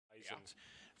and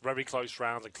very close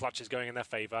rounds and clutches going in their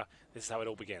favor. This is how it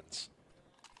all begins.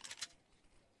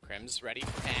 Crim's ready,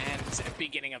 and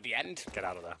beginning of the end. Get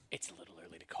out of there. It's a little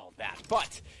early to call that,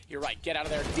 but you're right, get out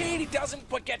of there. Indeed, he doesn't,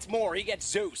 but gets more. He gets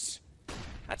Zeus.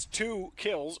 That's 2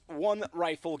 kills, 1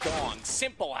 rifle gone.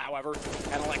 Simple, however,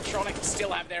 and Electronic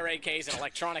still have their AKs, and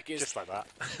Electronic is just like that.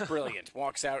 brilliant.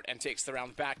 Walks out and takes the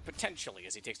round back, potentially,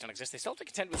 as he takes down Exist. They still have to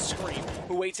contend with Scream,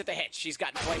 who waits at the hitch. She's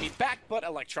gotten Flamey back, but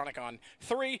Electronic on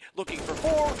 3, looking for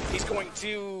 4. He's going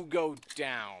to go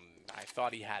down. I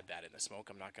thought he had that in the smoke,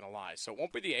 I'm not going to lie. So it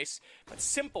won't be the ace, but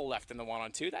Simple left in the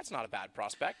 1-on-2. That's not a bad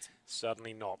prospect.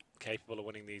 Certainly not. Capable of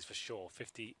winning these for sure.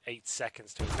 58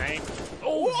 seconds to his name.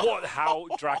 Oh, what? How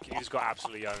Draken just got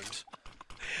absolutely owned.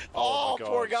 Oh,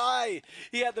 poor guy.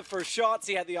 He had the first shots.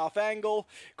 He had the off angle.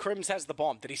 Crims has the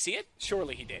bomb. Did he see it?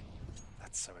 Surely he did.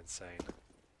 That's so insane.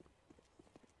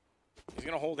 He's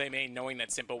going to hold A main knowing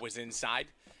that Simple was inside.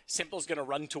 Simple's going to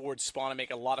run towards spawn and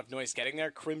make a lot of noise getting there.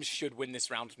 Crims should win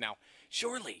this round now.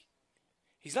 Surely.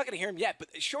 He's not going to hear him yet, but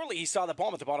surely he saw the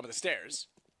bomb at the bottom of the stairs.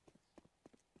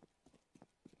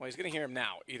 Well, he's going to hear him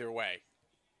now, either way.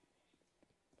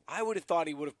 I would have thought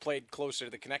he would have played closer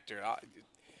to the connector.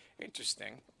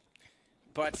 Interesting.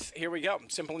 But here we go.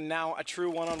 Simple now a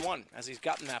true 1-on-1 as he's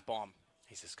gotten that bomb.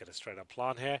 He's just got a straight up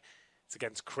plan here. It's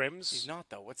against Crims. He's not,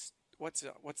 though.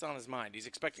 What's on his mind? He's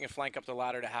expecting a flank up the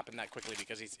ladder to happen that quickly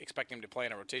because he's expecting him to play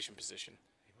in a rotation position.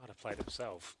 He might have played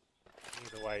himself.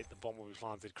 Either way, the bomb will be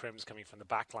planted. Crims coming from the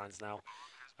backlines now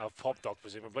of Pop Dog,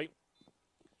 presumably.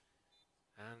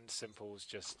 And Simple's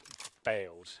just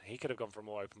bailed. He could have gone for a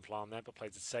more open plan there, but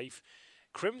played it safe.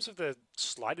 Crims have the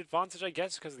slight advantage, I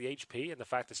guess, because of the HP and the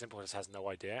fact that Simple just has no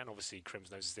idea. And obviously, Crims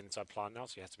knows his inside plan now,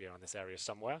 so he has to be around this area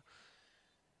somewhere.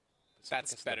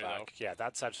 That's better, though. Yeah,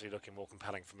 that's actually looking more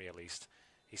compelling for me, at least.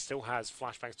 He still has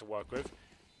flashbangs to work with.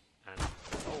 And,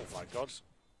 oh my god.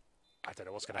 I don't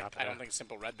know what's going to happen. I don't think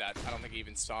Simple read that. I don't think he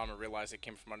even saw him or realized it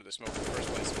came from under the smoke in the first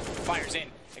place. Fires in,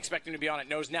 expecting to be on it.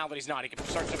 Knows now that he's not. He can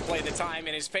start to play the time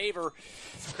in his favor.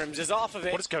 Crims is off of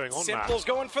it. What is going on, Simple's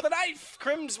going for the knife.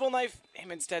 Crims will knife him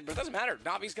instead, but it doesn't matter.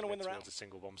 Navi's going to win the round. It's a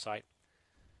single bomb site.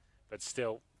 But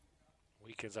still,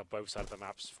 weakens up both sides of the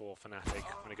maps for Fnatic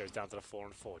when it goes down to the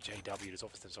 4-on-4. JW has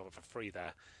offered himself for free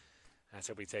there. As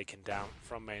he'll be taken down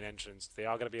from main entrance. They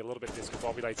are going to be a little bit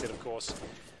discombobulated, of course,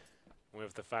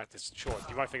 with the fact it's short.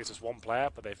 You might think it's just one player,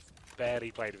 but they've barely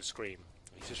played with Scream.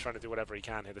 He's just trying to do whatever he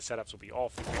can here. The setups will be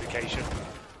off, the communication.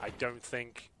 I don't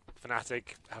think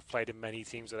Fnatic have played in many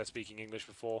teams that are speaking English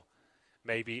before.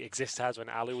 Maybe Exist has when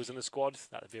Alu was in the squad.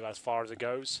 That would be as far as it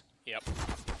goes. Yep.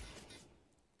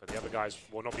 But the other guys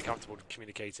will not be comfortable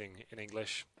communicating in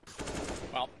English.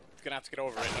 Well, he's going to have to get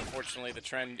over it. Unfortunately, the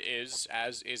trend is,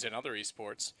 as is in other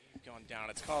esports, going down.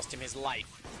 It's cost him his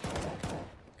life.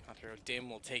 Contro Dim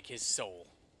will take his soul.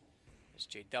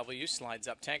 There's JW, slides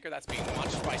up tanker. That's being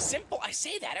watched by Simple. I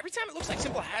say that. Every time it looks like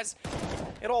Simple has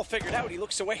it all figured out, he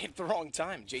looks away at the wrong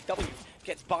time. JW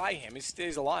gets by him. He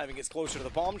stays alive and gets closer to the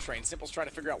bomb train. Simple's trying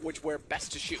to figure out where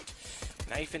best to shoot.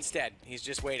 Knife instead. He's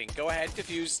just waiting. Go ahead,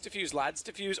 defuse, lads,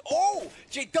 defuse. Oh!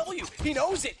 JW! He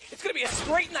knows it! It's gonna be a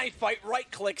straight knife fight.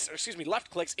 Left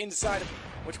clicks inside of...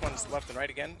 Which one's left and right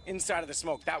again? Inside of the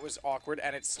smoke. That was awkward,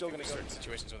 and it's still gonna go to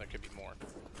situations where there could be more.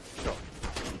 Sure.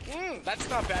 That's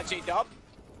not bad, J-Dub.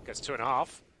 Gets 2.5.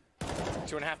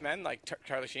 2.5 men, like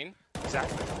Charlie Sheen.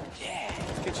 Exactly. Yeah,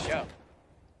 good show.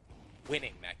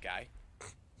 Winning, that guy.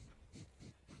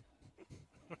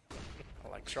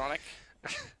 Electronic.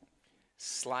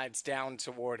 Slides down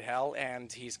toward Hell,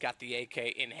 and he's got the AK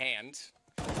in hand.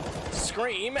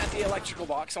 Scream at the electrical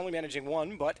box, only managing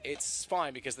 1, but it's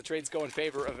fine because the trades go in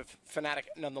favor of Fnatic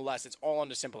nonetheless. It's all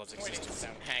under Simple as exists.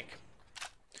 Hank.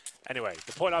 Anyway,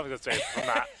 the point I was going to say from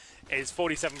that is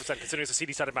 47%, considering it's a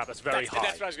CD-sided map, that's very high.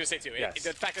 That's what I was going to say too. Yes.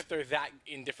 The fact that they're that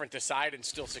indifferent to side and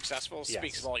still successful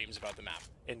speaks volumes about the map.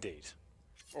 Indeed.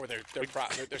 Or their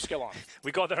skill on.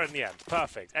 We got there in the end.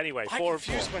 Perfect. Anyway, I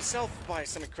confused myself by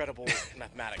some incredible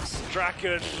mathematics.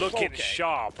 Draken looking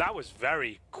sharp. That was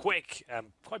very quick and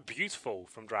quite beautiful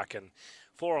from Draken.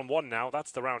 4-on-1 now.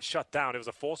 That's the round shut down. It was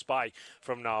a force buy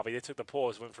from Navi. They took the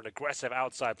pause, went for an aggressive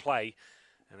outside play.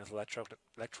 And it's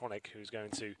Electronic who's going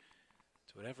to do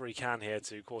whatever he can here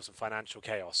to cause some financial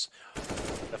chaos.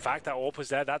 The fact that AWP was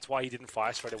there, that's why he didn't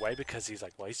fire straight away, because he's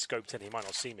like, well, he's scoped in, he might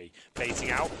not see me.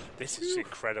 Baiting out, this is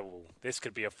incredible. This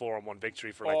could be a 4-on-1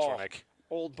 victory for Electronic.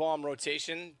 Old bomb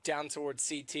rotation, down towards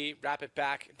CT, wrap it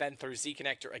back, then through Z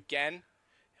connector again.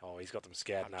 Oh, he's got them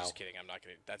scared now. I'm just kidding. I'm not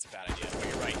going to. That's a bad idea. But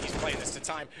you're right. He's playing this to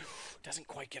time. Doesn't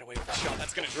quite get away with the shot.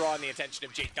 That's going to draw in the attention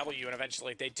of JW, and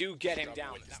eventually they do get him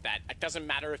down. That it doesn't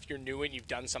matter if you're new and you've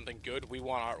done something good. We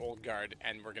want our old guard,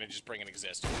 and we're going to just bring an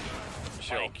exist.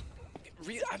 Sure. Like,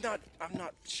 really, I'm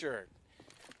not sure.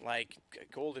 Like,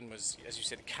 Golden was, as you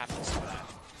said, a catalyst for that.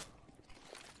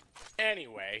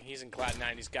 Anyway, he's in Cloud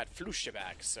 9. He's got Flusha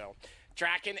back. So,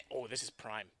 Draken. Oh, this is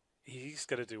prime. He's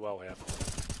going to do well here.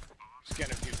 He's going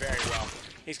to do very well.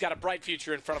 He's got a bright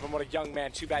future in front of him. What a young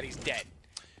man. Too bad he's dead.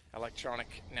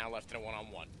 Electronic now left in a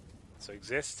one-on-one. So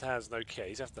Exist has no kit.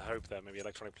 He's have to hope that maybe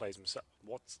Electronic plays himself.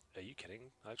 What? Are you kidding,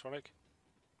 Electronic?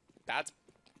 That's...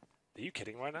 Are you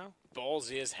kidding right now?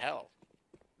 ballsy as hell.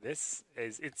 It's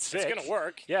sick. It's going to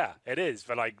work. Yeah, it is.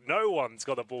 But, like, no one's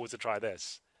got the balls to try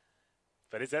this.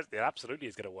 But it absolutely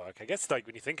is going to work. I guess, like,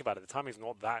 when you think about it, the timing's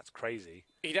not that crazy.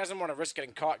 He doesn't want to risk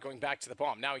getting caught going back to the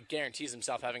bomb. Now he guarantees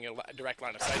himself having a direct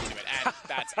line of sight to it, and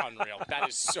that's unreal. That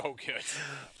is so good.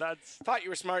 Thought you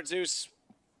were smart, Zeus.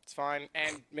 It's fine.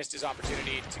 And missed his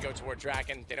opportunity to go toward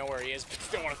Draken. They know where he is, but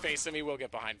don't want to face him. He will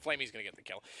get behind. Flamey's going to get the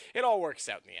kill. It all works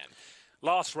out in the end.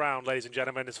 Last round, ladies and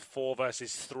gentlemen, is 4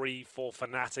 versus 3 for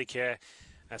Fnatic here.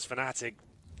 As Fnatic,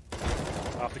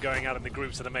 after going out in the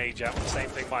groups of the major, the same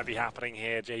thing might be happening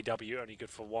here. JW only good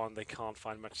for 1. They can't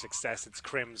find much success. It's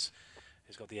Crims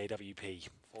who's got the AWP.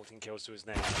 14 kills to his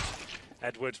name.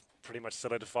 Edward pretty much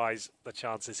solidifies the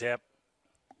chances here.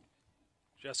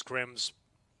 Just Crims.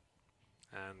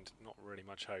 And not really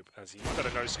much hope as he's got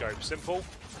a no-scope. Simple,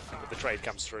 but the trade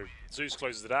comes through. Zeus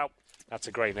closes it out. That's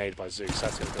a great nade by Zeus.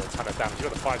 That's going to do a ton of damage. You've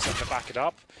got the 5 seconds to back it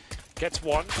up. Gets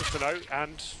one, just to know,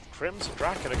 and Crims and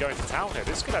Draken are going to town here.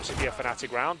 This could actually be a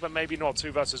Fnatic round, but maybe not.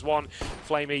 2 versus 1.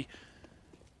 Flamey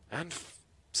and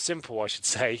Simple, I should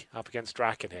say, up against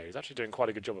Draken here. He's actually doing quite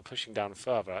a good job of pushing down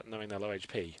further, knowing they're low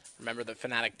HP. Remember that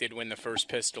Fnatic did win the first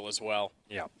pistol as well.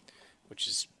 Yeah. Which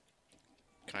is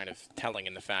kind of telling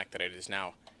in the fact that it is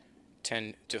now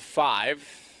 10-5.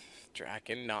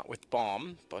 Draken not with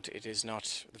bomb, but it is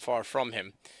not far from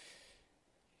him.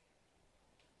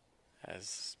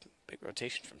 As big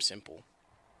rotation from Simple.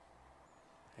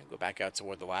 And go back out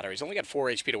toward the ladder. He's only got 4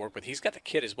 HP to work with. He's got the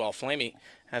kit as well. Flamey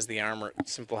has the armor.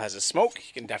 Simple has a smoke.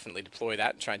 He can definitely deploy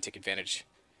that and try and take advantage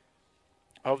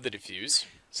of the defuse.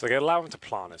 So they allow him to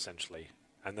plant, essentially.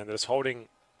 And then they're just holding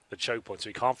the choke point, so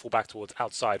he can't fall back towards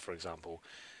outside, for example.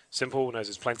 Simple knows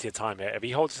there's plenty of time here. If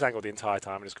he holds his angle the entire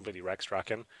time and just completely wrecks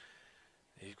Draken,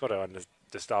 you've got to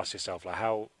just ask yourself, like,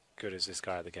 how good is this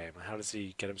guy at the game? How does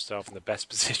he get himself in the best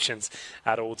positions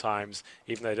at all times?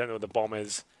 Even though they don't know what the bomb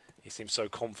is, he seems so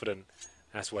confident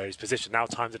as where he's positioned. Now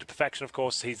timed to perfection, of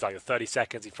course. He's like 30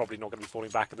 seconds. He's probably not going to be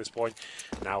falling back at this point.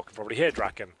 Now can probably hear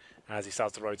Draken as he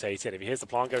starts to rotate in. If he hears the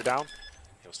plant go down,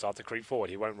 he'll start to creep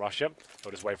forward. He won't rush him.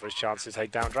 He'll just wait for his chance to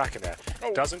take down Draken there.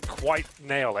 Oh. Doesn't quite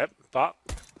nail it, but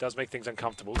does make things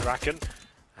uncomfortable. Draken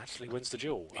actually wins the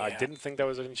duel. Yeah. I didn't think there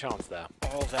was any chance there.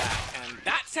 All that, and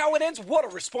that's how it ends. What a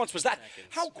response was that?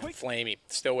 How quick? Flamey,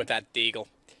 still with that deagle.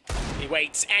 He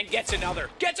waits and gets another.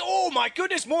 Oh my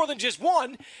goodness, more than just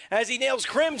one, as he nails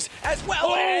Crims as well.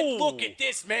 Oh. And look at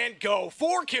this man go.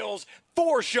 4 kills,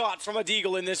 4 shots from a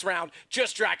deagle in this round.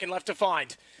 Just Draken left to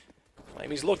find.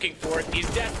 Flamey's looking for it. He's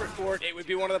desperate for it. It would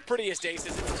be one of the prettiest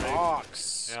aces. It's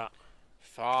Fox. Yeah.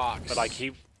 Fox. But like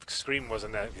Scream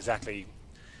wasn't exactly,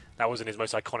 that wasn't his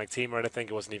most iconic team or anything.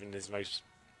 It wasn't even his most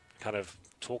kind of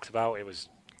talked about. It was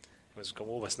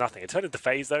almost nothing. It turned into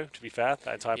FaZe though, to be fair,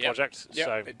 that entire project. Yeah,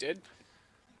 so it did.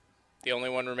 The only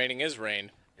one remaining is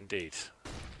Rain. Indeed.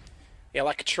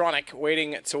 Electronic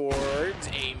waiting towards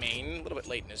A main, a little bit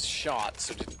late in his shot,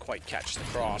 so didn't quite catch the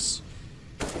cross.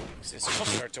 This will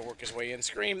start to work his way in.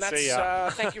 Scream,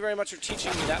 that's, thank you very much for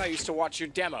teaching me that. I used to watch your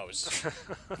demos.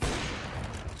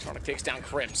 Electronic takes down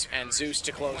Crims, and Zeus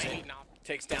to close it.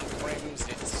 Takes down Crims.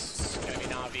 It's going to be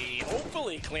Navi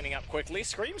hopefully cleaning up quickly.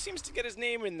 Scream seems to get his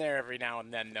name in there every now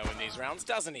and then, though, in these rounds,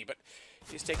 doesn't he? But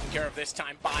he's taken care of this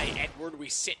time by Edward. We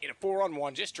sit in a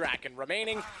 4-on-1, just Draken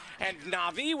remaining. And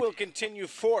Navi will continue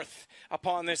forth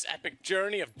upon this epic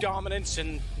journey of dominance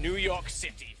in New York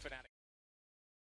City.